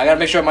in the morning, I gotta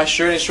make sure my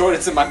shirt and short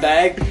is in my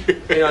bag.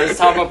 You know, it's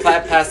time I'm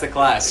gonna pass the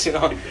class, you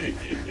know.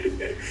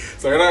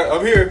 So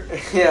I'm here.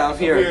 Yeah, I'm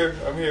here.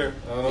 I'm here.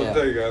 I don't know what to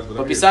tell you guys,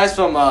 but besides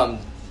from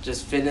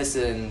just fitness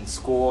in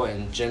school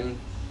and gym,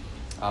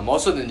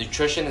 also the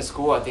nutrition in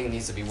school, I think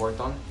needs to be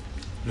worked on.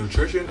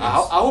 Nutrition? I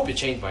hope it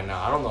changed by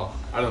now. I don't know.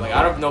 I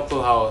don't know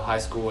clue how high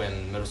school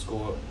and middle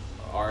school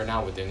are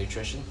now with their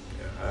nutrition.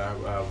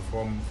 Yeah,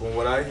 from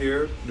what I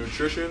hear,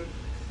 nutrition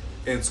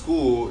in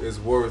school is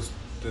worse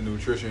than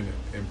nutrition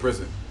in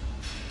prison.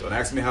 Don't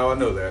ask me how I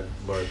know that,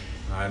 but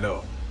I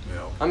know. You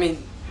know. I mean,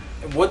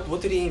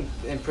 what did he eat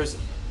in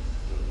prison?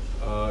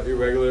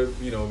 Irregular,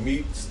 you know,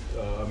 meat,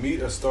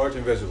 a starch,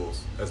 and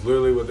vegetables. That's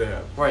literally what they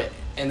have. Right,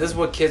 and this is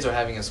what kids are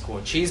having in school: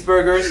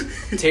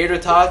 cheeseburgers, tater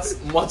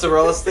tots,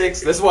 mozzarella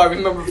sticks. This is what I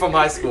remember from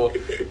high school.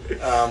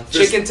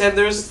 Chicken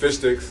tenders, fish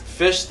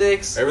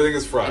sticks. Everything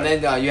is fried.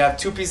 And then you have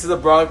 2 pieces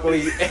of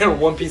broccoli and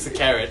 1 piece of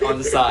carrot on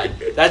the side.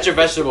 That's your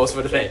vegetables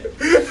for the day.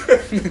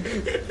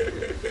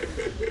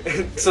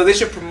 So they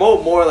should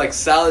promote more like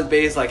salad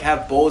based, like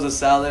have bowls of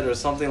salad or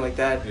something like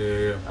that.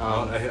 Yeah.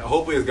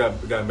 Hopefully it's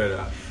gotten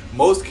better.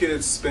 Most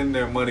kids spend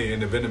their money in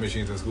the vending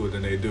machines in school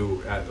than they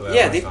do at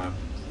lunchtime.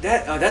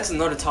 That's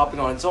another topic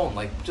on its own.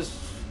 Like just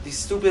these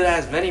stupid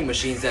ass vending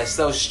machines that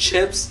sells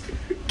chips,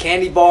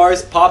 candy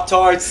bars, Pop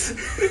Tarts,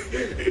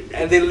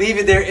 and they leave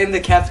it there in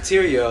the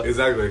cafeteria.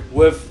 Exactly.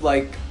 With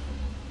like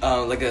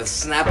a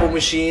Snapple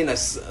machine,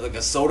 like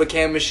a soda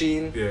can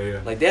machine. Yeah.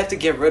 Like they have to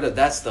get rid of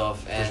that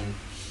stuff and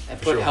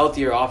put sure.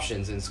 healthier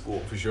options in school.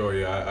 For sure,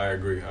 yeah, I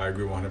agree. I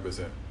agree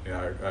 100%.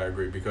 Yeah, I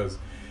agree because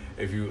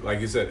if you, like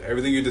you said,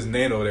 everything you just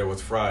named over there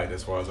was fried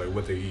as far as like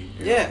what they eat.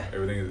 You know?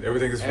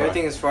 Everything is fried.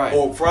 Everything is fried.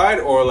 Or fried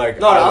or like.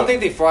 No, I don't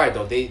think they fry it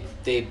though. They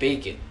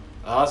bake it.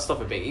 A lot of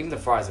stuff are baked. Even the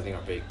fries, I think,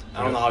 are baked.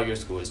 I don't know how your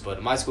school is,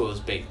 but my school is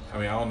baked. I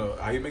mean, I don't know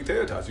how you make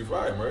tater tots. You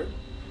fry them, right?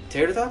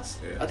 Tater tots?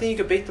 Yeah. I think you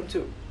could bake them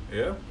too.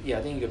 Yeah. Yeah,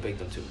 I think you could bake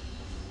them too.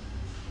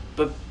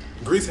 But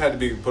grease had to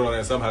be put on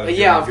there somehow. To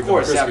yeah, of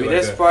course. Yeah, I mean,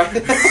 there's fried.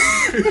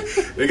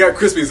 They got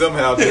crispy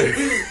somehow.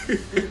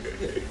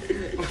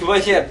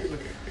 But yeah,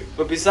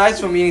 but besides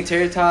from eating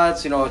tater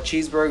tots,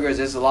 cheeseburgers,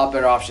 there's a lot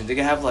better options. They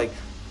can have like,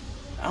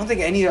 I don't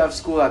think any of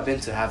school I've been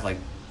to have like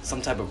some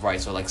type of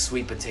rice or like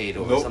sweet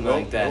potato or something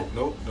like that.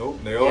 Nope.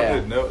 They all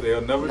did. No,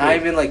 they'll never. Not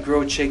even like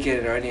grilled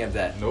chicken or any of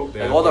that. Nope.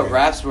 Like all the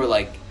wraps were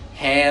like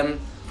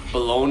ham,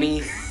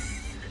 bologna,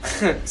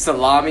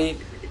 salami.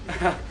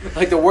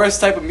 Like the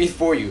worst type of meat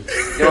for you.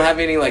 They don't have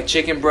any like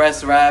chicken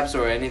breast wraps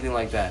or anything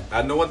like that.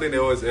 I know one thing they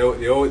always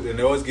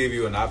give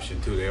you an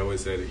option too. They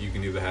always said that you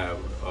can either have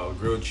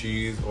grilled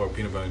cheese or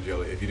peanut butter and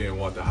jelly if you didn't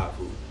want the hot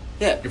food.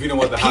 Yeah. If you don't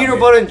want the hot peanut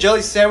butter and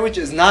jelly sandwich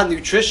is not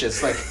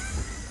nutritious. Like,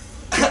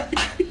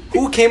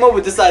 who came up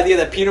with this idea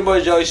that peanut butter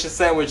and jelly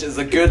sandwich is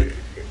a good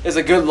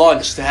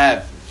lunch to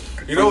have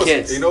for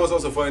kids? You know what's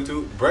also funny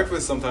too?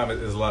 Breakfast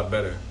sometimes is a lot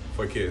better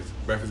for kids.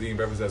 Eating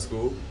breakfast at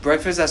school.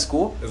 Breakfast at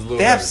school? Is a little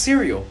they better. have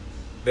cereal.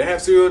 They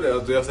have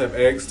cereal. They also have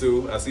eggs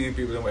too. I seen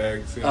people with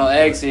eggs.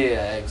 Eggs. Yeah,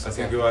 eggs. I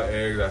seen them give out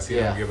eggs. I seen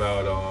them give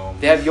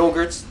out. They have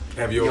yogurts.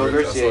 Have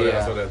yogurts.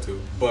 I saw that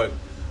too. But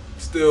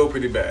still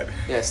pretty bad.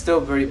 Yeah, still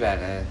pretty bad,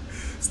 man.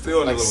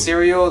 Still like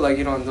cereal, like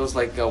those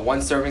like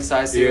one serving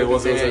size cereal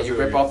container. You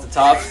rip off the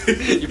top.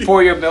 You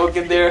pour your milk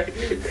in there.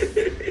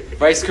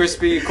 Rice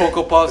Krispie,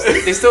 Cocoa Puffs.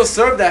 They still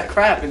serve that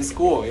crap in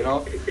school,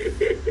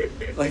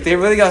 Like they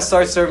really gotta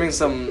start serving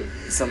some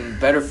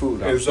better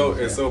food. It's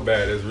so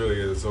bad. It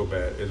really is so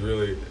bad. It's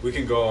really, we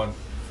can go on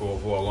for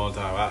a long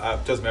time. I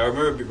trust me. I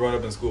remember growing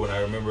up in school and I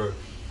remember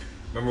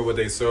what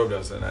they served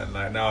us, and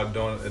now it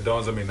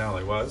dawns on me now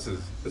like, wow,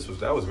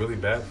 that was really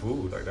bad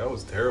food. Like that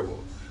was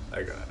terrible.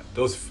 Like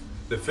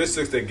the fish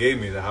sticks they gave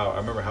me, I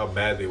remember how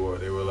bad they were.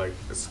 They were like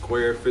the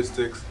square fish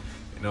sticks.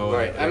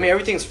 Right. I mean,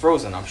 everything's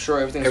frozen. I'm sure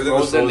everything's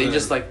frozen. They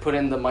just like put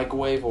in the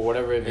microwave or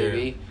whatever it may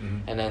be,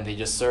 and then they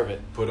just serve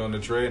it. Put on the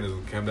tray and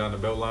it came down the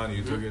belt line.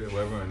 You took it, or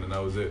whatever, and then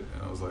that was it.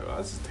 And I was like, oh,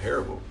 this is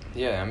terrible.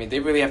 Yeah, I mean, they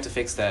really have to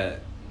fix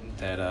that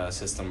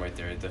system right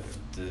there. The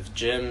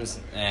gyms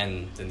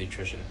and the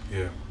nutrition.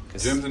 Yeah,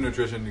 gyms and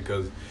nutrition,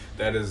 because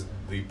that is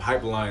the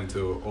pipeline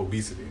to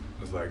obesity.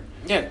 It's like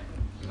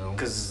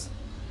because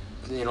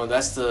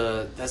that's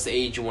the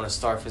age you want to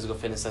start physical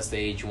fitness. That's the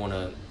age you want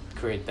to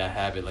create that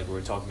habit, like we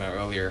were talking about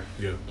earlier.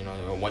 Yeah.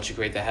 Once you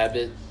create that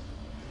habit,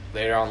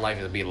 later on in life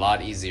it'll be a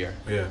lot easier.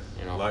 Yeah.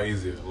 A lot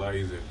easier.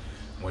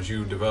 Once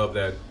you develop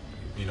that,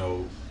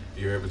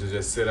 you're able to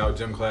just sit out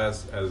gym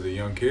class as a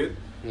young kid.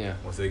 Yeah.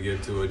 Once they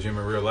get to a gym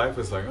in real life,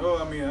 it's like, oh,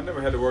 I mean, I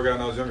never had to work out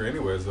when I was younger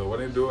anyway, so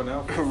what are they doing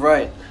now for?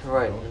 Right.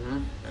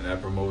 Mm-hmm. And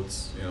that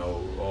promotes,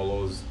 all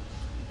those.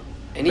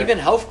 And even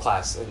health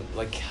class,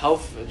 like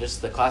health,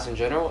 just the class in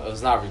general, it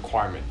was not a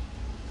requirement.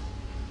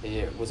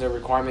 Yeah. Was there a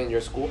requirement in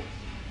your school?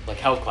 Like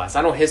health class.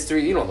 I know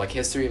history, like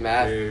history,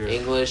 math,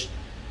 English.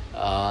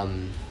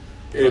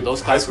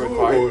 Those classes were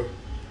required.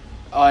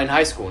 In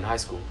high school.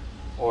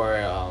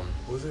 Or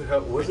was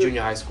it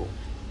junior high school.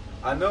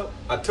 I know.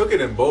 I took it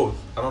in both.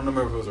 I don't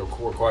remember if it was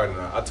required or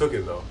not. I took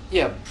it though.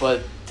 Yeah,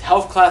 but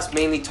health class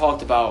mainly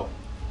talked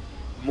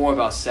more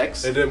about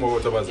sex. They did more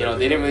talk about sex.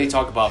 They didn't really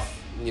talk about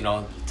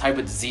type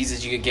of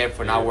diseases you could get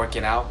for not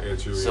working out. Yeah,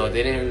 true. So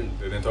they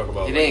didn't talk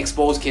about. They didn't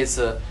expose kids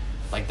to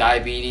like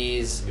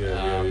diabetes.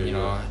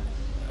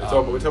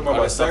 We're talking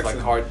about stuff sex like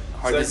and heart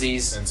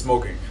disease and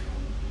smoking.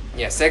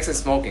 Yeah, sex and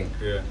smoking.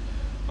 Yeah.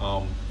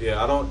 I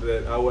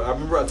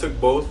remember I took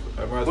both.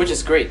 Which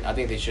is great. I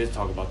think they should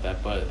talk about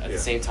that, but at the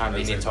same time,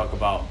 they need to talk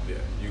about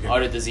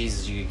other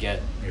diseases you could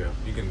get. Yeah,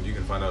 you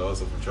can find out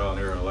also from trial and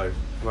error in life.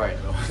 Right.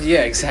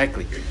 Yeah,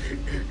 exactly.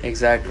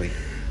 Exactly.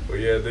 But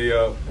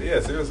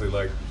seriously,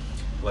 like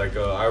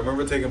I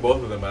remember taking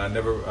both of them, and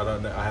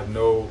I have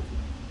no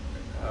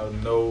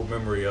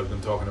memory of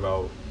them talking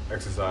about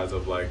exercise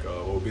of like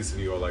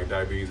obesity or like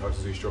diabetes, heart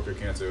disease, stroke, or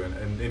cancer,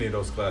 and any of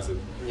those classes.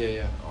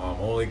 Yeah.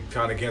 Only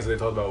kind of cancer they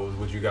talked about was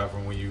what you got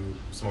from when you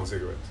smoke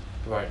cigarettes.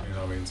 Right. You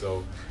know what I mean?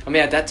 So. I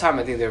mean, at that time,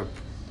 I think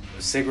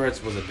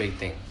cigarettes was a big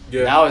thing.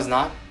 Yeah. Now it's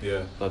not.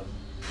 Yeah. But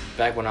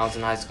back when I was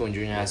in high school and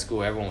junior high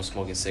school, everyone was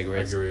smoking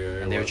cigarettes,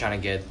 and they were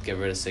trying to get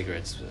rid of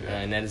cigarettes,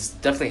 yeah. and it's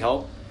definitely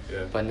helped.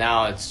 Yeah. But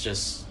now it's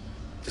just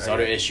There's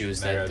other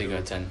issues that they gotta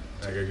attend.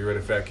 I gotta get rid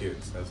of fat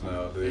kids. That's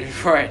not the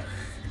issue. Right.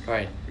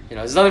 You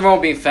know, there's nothing wrong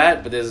with being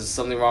fat, but there's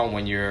something wrong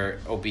when you're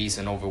obese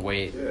and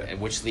overweight,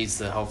 which leads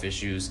to health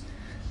issues,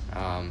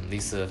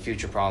 leads to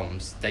future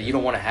problems that you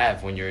don't want to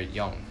have when you're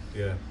young.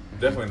 Yeah,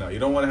 definitely not. You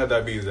don't want to have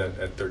diabetes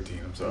at 13.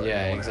 I'm sorry.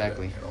 Yeah,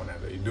 exactly. You don't want to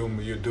have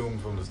that. You're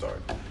doomed from the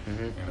start.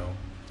 Mm-hmm. You know.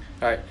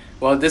 All right.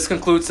 Well, this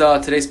concludes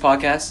today's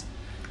podcast.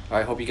 All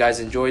right. Hope you guys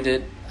enjoyed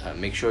it.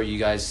 Make sure you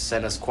guys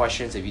send us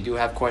questions if you do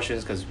have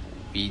questions, because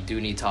we do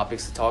need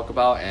topics to talk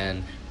about,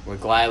 and we're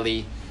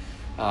gladly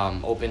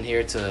open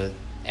here to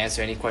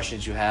answer any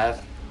questions you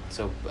have.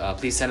 So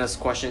please send us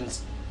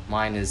questions.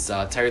 Mine is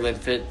Terry Lynn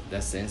Fit.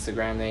 That's the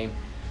Instagram name.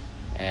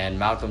 And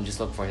Malcolm, just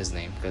look for his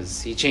name,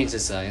 because he changed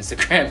his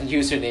Instagram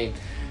username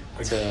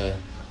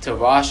to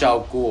Rash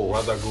Al Ghul.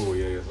 Rash Al Ghul,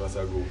 yeah, Rash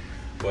Al Ghul.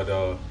 But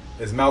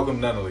it's Malcolm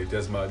Nunnally.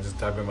 Just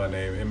type in my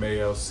name,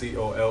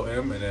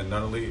 MALCOLM, and then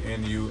Nunnally,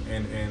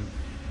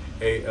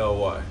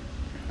 NUNNALY.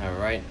 All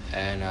right,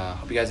 and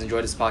hope you guys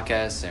enjoyed this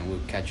podcast, and we'll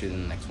catch you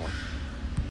in the next one.